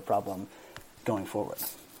societal problem going forward.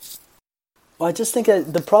 Well, I just think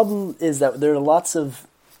that the problem is that there are lots of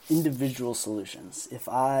individual solutions. If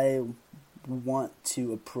I want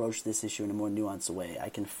to approach this issue in a more nuanced way, I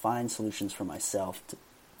can find solutions for myself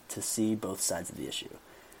to see both sides of the issue.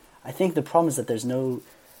 I think the problem is that there's no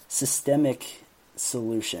systemic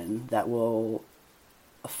solution that will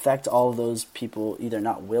affect all of those people either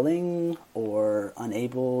not willing or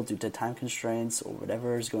unable due to time constraints or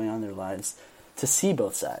whatever is going on in their lives to see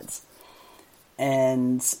both sides.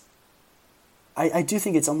 And I do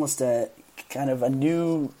think it's almost a kind of a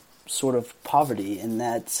new sort of poverty, in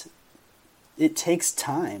that it takes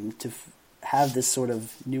time to have this sort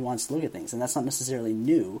of nuanced look at things. And that's not necessarily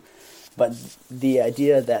new, but the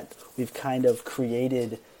idea that we've kind of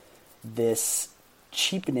created this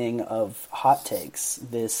cheapening of hot takes,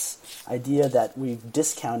 this idea that we've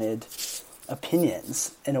discounted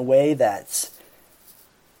opinions in a way that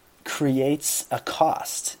creates a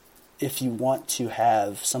cost if you want to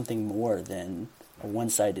have something more than a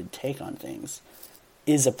one-sided take on things.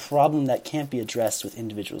 is a problem that can't be addressed with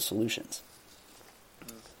individual solutions.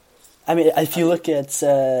 I mean, if you look at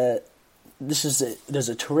there's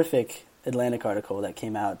a terrific Atlantic article that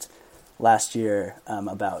came out last year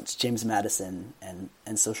about James Madison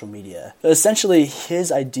and social media. Essentially,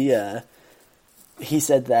 his idea, he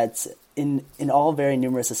said that in all very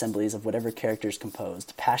numerous assemblies of whatever character is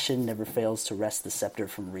composed, passion never fails to wrest the scepter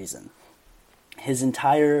from reason. His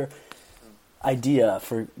entire idea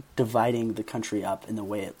for dividing the country up in the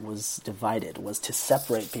way it was divided was to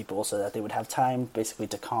separate people so that they would have time basically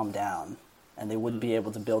to calm down and they wouldn't be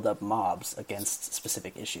able to build up mobs against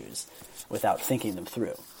specific issues without thinking them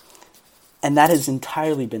through. And that has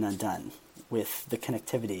entirely been undone with the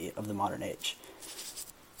connectivity of the modern age.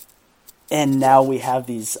 And now we have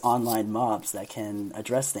these online mobs that can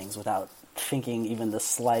address things without thinking even the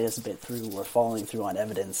slightest bit through or following through on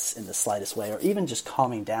evidence in the slightest way or even just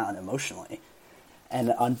calming down emotionally.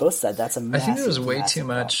 And on both sides, that's a massive, I think there was way too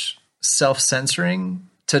much self-censoring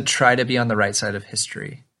to try to be on the right side of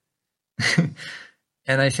history.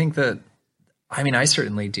 And I think that, I mean, I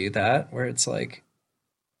certainly do that, where it's like,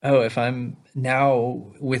 oh, if I'm now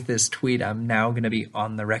with this tweet, I'm now going to be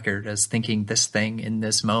on the record as thinking this thing in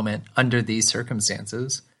this moment under these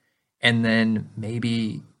circumstances. And then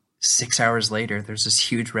maybe 6 hours later, there's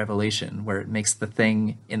this huge revelation where it makes the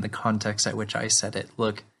thing in the context at which I said it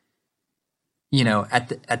look, you know,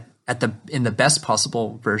 in the best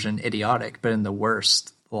possible version, idiotic, but in the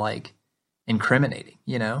worst, like incriminating,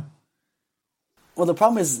 you know? Well, the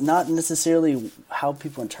problem is not necessarily how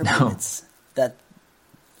people interpret it. It's that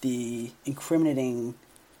the incriminating,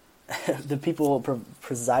 the people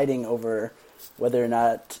presiding over whether or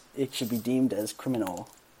not it should be deemed as criminal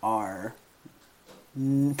are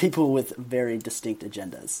people with very distinct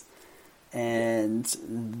agendas.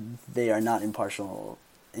 And they are not impartial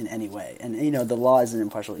in any way. And, you know, the law isn't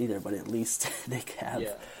impartial either, but at least they have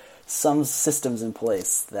some systems in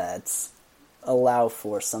place that allow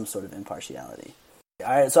for some sort of impartiality. All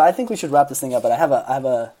right, so I think we should wrap this thing up, but I have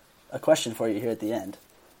a question for you here at the end.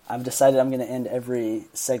 I've decided I'm going to end every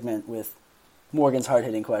segment with Morgan's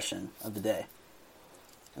hard-hitting question of the day.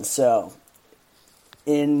 And so,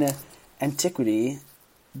 in antiquity,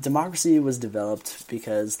 democracy was developed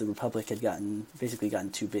because the republic had gotten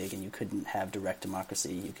too big and you couldn't have direct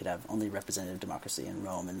democracy. You could have only representative democracy in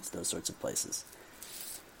Rome and those sorts of places.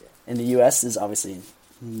 In the U.S., it's obviously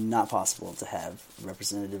not possible to have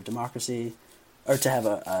representative democracy or to have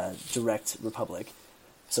a direct republic.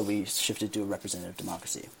 So we shifted to a representative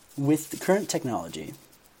democracy. With the current technology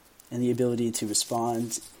and the ability to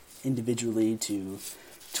respond individually to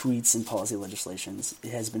tweets and policy legislations,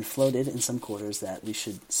 it has been floated in some quarters that we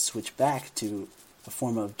should switch back to a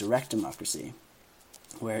form of direct democracy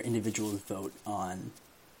where individuals vote on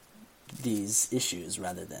these issues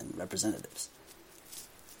rather than representatives.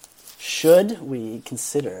 Should we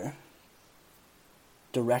consider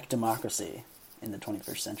direct democracy in the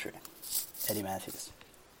 21st century? Eddie Matthews.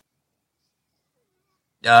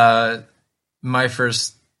 My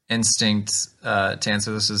first instinct to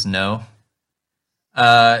answer this is no.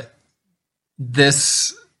 No,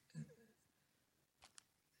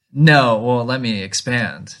 well, let me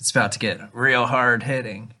expand. It's about to get real hard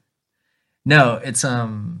hitting. No, it's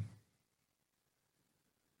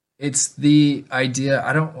the idea.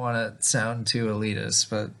 I don't want to sound too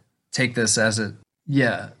elitist, but take this as it.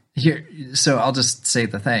 Yeah, here. So I'll just say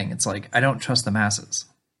the thing. It's like I don't trust the masses.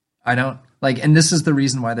 I don't like, and this is the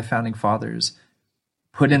reason why the founding fathers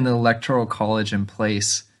put in the Electoral College in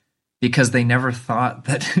place, because they never thought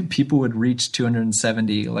that people would reach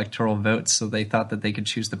 270 electoral votes, so they thought that they could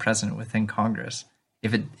choose the president within Congress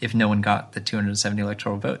if no one got the 270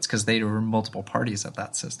 electoral votes, because there were multiple parties of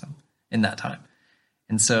that system in that time.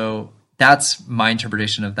 And so that's my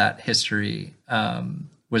interpretation of that history,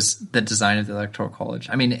 was the design of the Electoral College.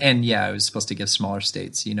 I mean, and yeah, it was supposed to give smaller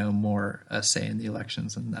states, you know, more say in the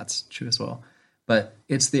elections, and that's true as well. But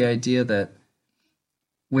it's the idea that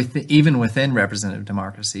even within representative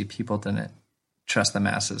democracy, people didn't trust the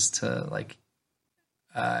masses to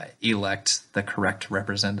elect the correct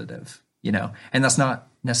representative, you know. And that's not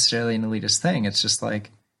necessarily an elitist thing. It's just like,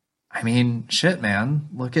 I mean, shit, man,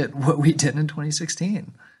 look at what we did in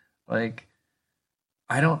 2016. Like,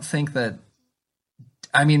 I don't think that.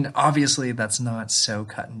 I mean, obviously, that's not so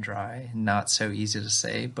cut and dry, not so easy to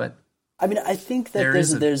say, but I mean, I think that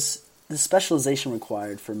there's the specialization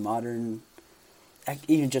required for modern,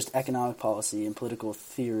 even just economic policy and political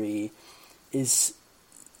theory, is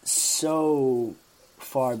so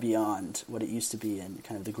far beyond what it used to be in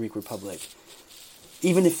kind of the Greek Republic.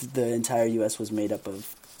 Even if the entire U.S. was made up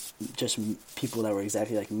of just people that were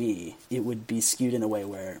exactly like me, it would be skewed in a way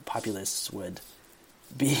where populists would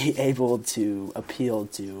be able to appeal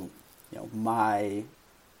to my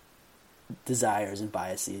desires and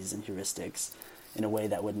biases and heuristics in a way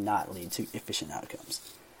that would not lead to efficient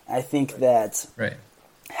outcomes. I think that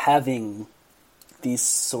having these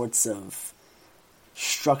sorts of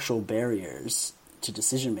structural barriers to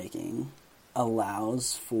decision making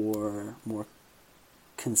allows for more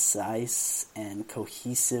concise and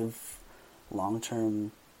cohesive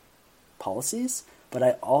long-term policies. But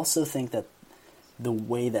I also think that the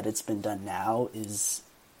way that it's been done now is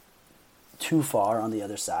too far on the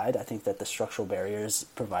other side. I think that the structural barriers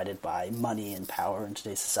provided by money and power in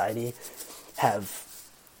today's society have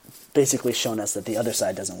basically shown us that the other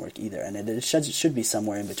side doesn't work either, and it should be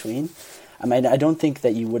somewhere in between. I mean, I don't think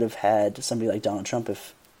that you would have had somebody like Donald Trump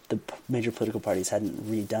if the major political parties hadn't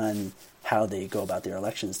redone how they go about their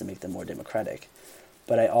elections to make them more democratic.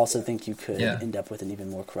 But I also think you could end up with an even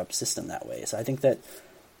more corrupt system that way. So I think that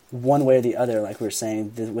one way or the other, like we were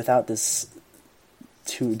saying, without this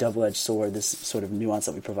double-edged sword, this sort of nuance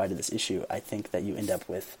that we provide to this issue, I think that you end up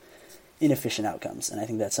with inefficient outcomes. And I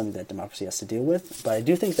think that's something that democracy has to deal with. But I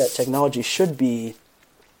do think that technology should be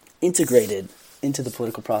integrated into the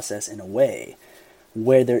political process in a way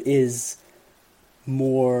where there is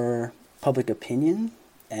more public opinion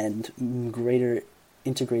and greater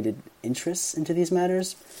integrated interests into these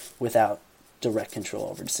matters without direct control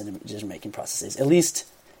over decision-making processes, at least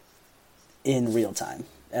in real time.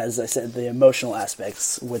 As I said, the emotional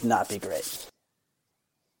aspects would not be great.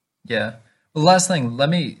 Yeah. Well, last thing, let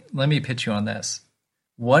me pitch you on this.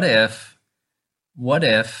 What if,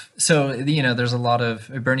 so, there's a lot of,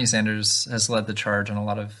 Bernie Sanders has led the charge on a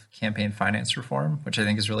lot of campaign finance reform, which I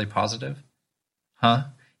think is really positive.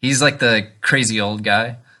 He's like the crazy old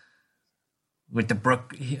guy with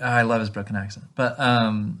the I love his Brooklyn accent. But,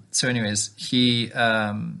 so anyways, he's,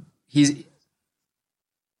 done.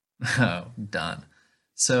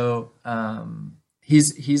 So,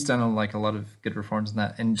 he's done a lot of good reforms in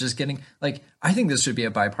that, and just getting I think this should be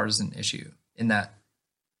a bipartisan issue in that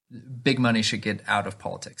big money should get out of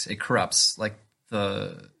politics. It corrupts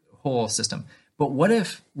the whole system. But what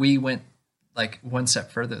if we went one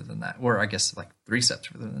step further than that, or I guess 3 steps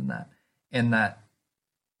further than that, and that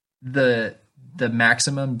the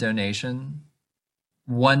maximum donation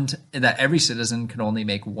that every citizen can only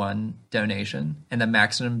make one donation, and the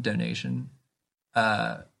maximum donation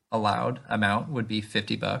allowed amount would be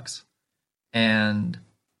 $50. And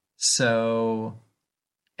so,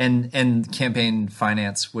 and campaign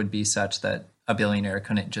finance would be such that a billionaire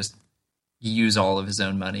couldn't just use all of his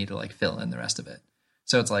own money to fill in the rest of it.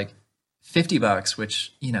 So it's $50,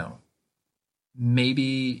 which,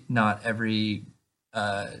 maybe not every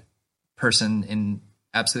person in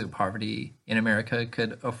absolute poverty in America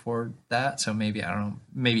could afford that. So maybe, I don't know,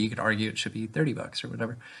 maybe you could argue it should be $30 or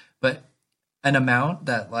whatever. But an amount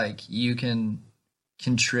that you can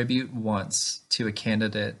contribute once to a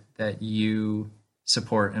candidate that you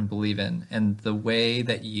support and believe in, and the way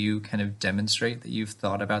that you kind of demonstrate that you've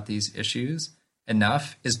thought about these issues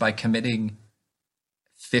enough is by committing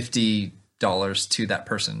 $50 to that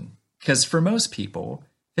person. Because for most people,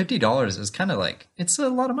 $50 is kind of it's a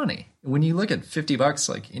lot of money. When you look at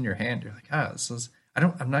 $50 in your hand, you're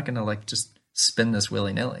I'm not going to just spend this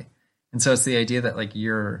willy nilly. And so it's the idea that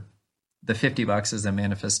the $50 is a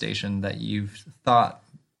manifestation that you've thought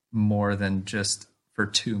more than just for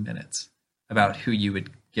 2 minutes about who you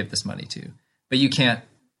would give this money to. But you can't,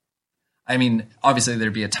 obviously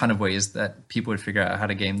there'd be a ton of ways that people would figure out how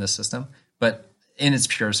to game this system, but in its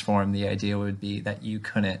purest form, the idea would be that you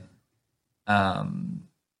couldn't,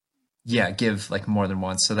 give more than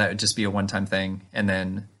once. So that would just be a one-time thing. And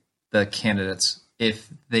then the candidates, if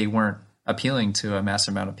they weren't appealing to a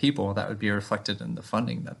massive amount of people, that would be reflected in the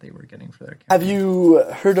funding that they were getting for their campaign. Have you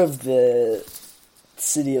heard of the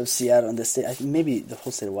city of Seattle and the state? I think maybe the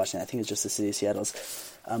whole state of Washington. I think it's just the city of Seattle's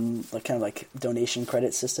donation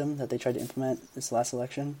credit system that they tried to implement this last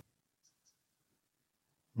election.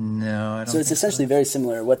 No, I don't. So it's essentially very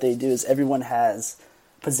similar. What they do is everyone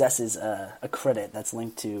possesses a credit that's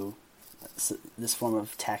linked to this form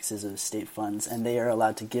of taxes or state funds, and they are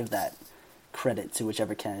allowed to give that credit to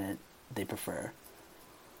whichever candidate they prefer,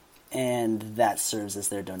 and that serves as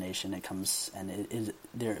their donation. It comes and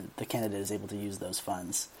the candidate is able to use those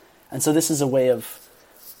funds, and so this is a way of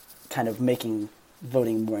kind of making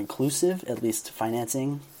voting more inclusive, at least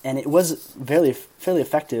financing. And it was fairly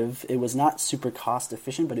effective. It was not super cost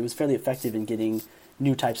efficient, but it was fairly effective in getting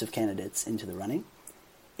new types of candidates into the running.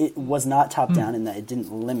 It was not top down in that it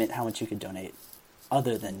didn't limit how much you could donate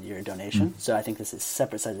other than your donation. So I think this is a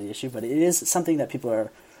separate side of the issue, but it is something that people are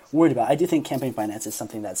worried about. I do think campaign finance is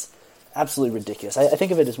something that's absolutely ridiculous. I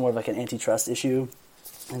think of it as more of an antitrust issue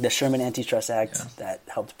The Sherman Antitrust Act that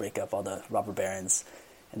helped break up all the robber barons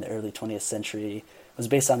in the early 20th century was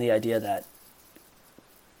based on the idea that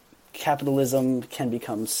capitalism can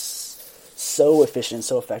become so efficient,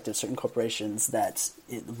 so effective, certain corporations, that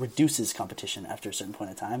it reduces competition after a certain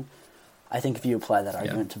point in time. I think if you apply that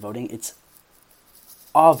argument to voting, it's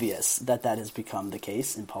obvious that that has become the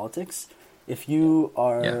case in politics. If you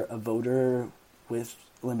are a voter with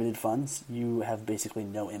limited funds, you have basically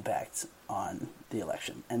no impact on the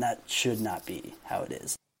election, and that should not be how it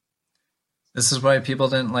is. This is why people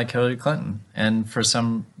didn't like Hillary Clinton, and for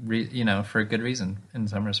some, for a good reason in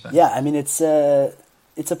some respects. Yeah, I mean, it's a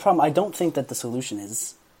problem. I don't think that the solution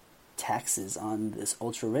is taxes on this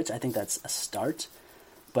ultra rich. I think that's a start,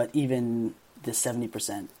 but even the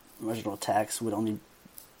 70% marginal tax would only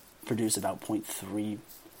produce about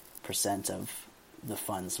 0.3% of the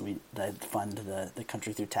funds that fund the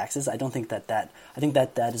country through taxes. I think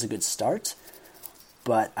that is a good start.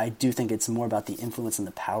 But I do think it's more about the influence and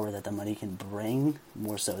the power that the money can bring,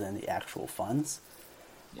 more so than the actual funds.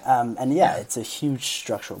 It's a huge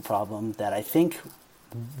structural problem that I think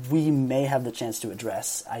we may have the chance to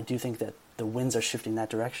address. I do think that the winds are shifting that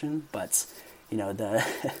direction, but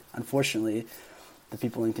unfortunately, the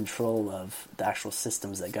people in control of the actual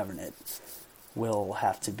systems that govern it will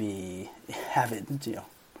have it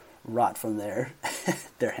rot from their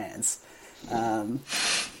hands.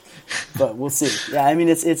 But we'll see. Yeah, I mean,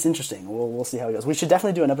 it's interesting. We'll see how it goes. We should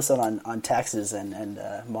definitely do an episode on taxes and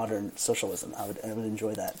modern socialism. I would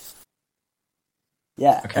enjoy that.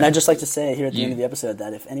 Yeah, okay. And I'd just like to say here at the end of the episode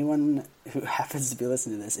that if anyone who happens to be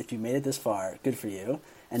listening to this, if you made it this far, good for you.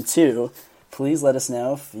 And 2, please let us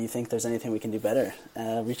know if you think there's anything we can do better.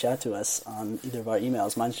 Reach out to us on either of our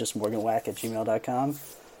emails. Mine's just morganwack@gmail.com.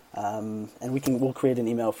 And we'll create an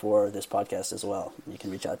email for this podcast as well. You can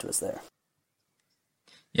reach out to us there.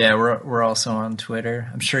 Yeah, we're also on Twitter.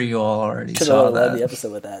 I'm sure you all already saw that. Could have led the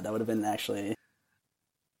episode with that. That would have been actually.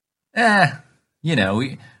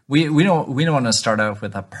 We don't want to start off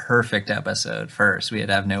with a perfect episode first. We'd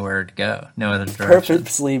have nowhere to go, no other direction.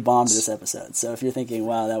 Purposely bombed this episode. So if you're thinking,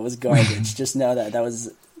 "Wow, that was garbage," just know that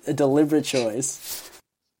was a deliberate choice.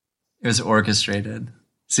 It was orchestrated.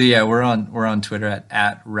 So yeah, we're on Twitter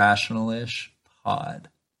at rationalishpod.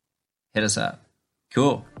 Hit us up.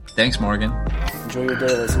 Cool. Thanks, Morgan. Enjoy your day,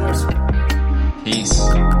 listeners. Peace.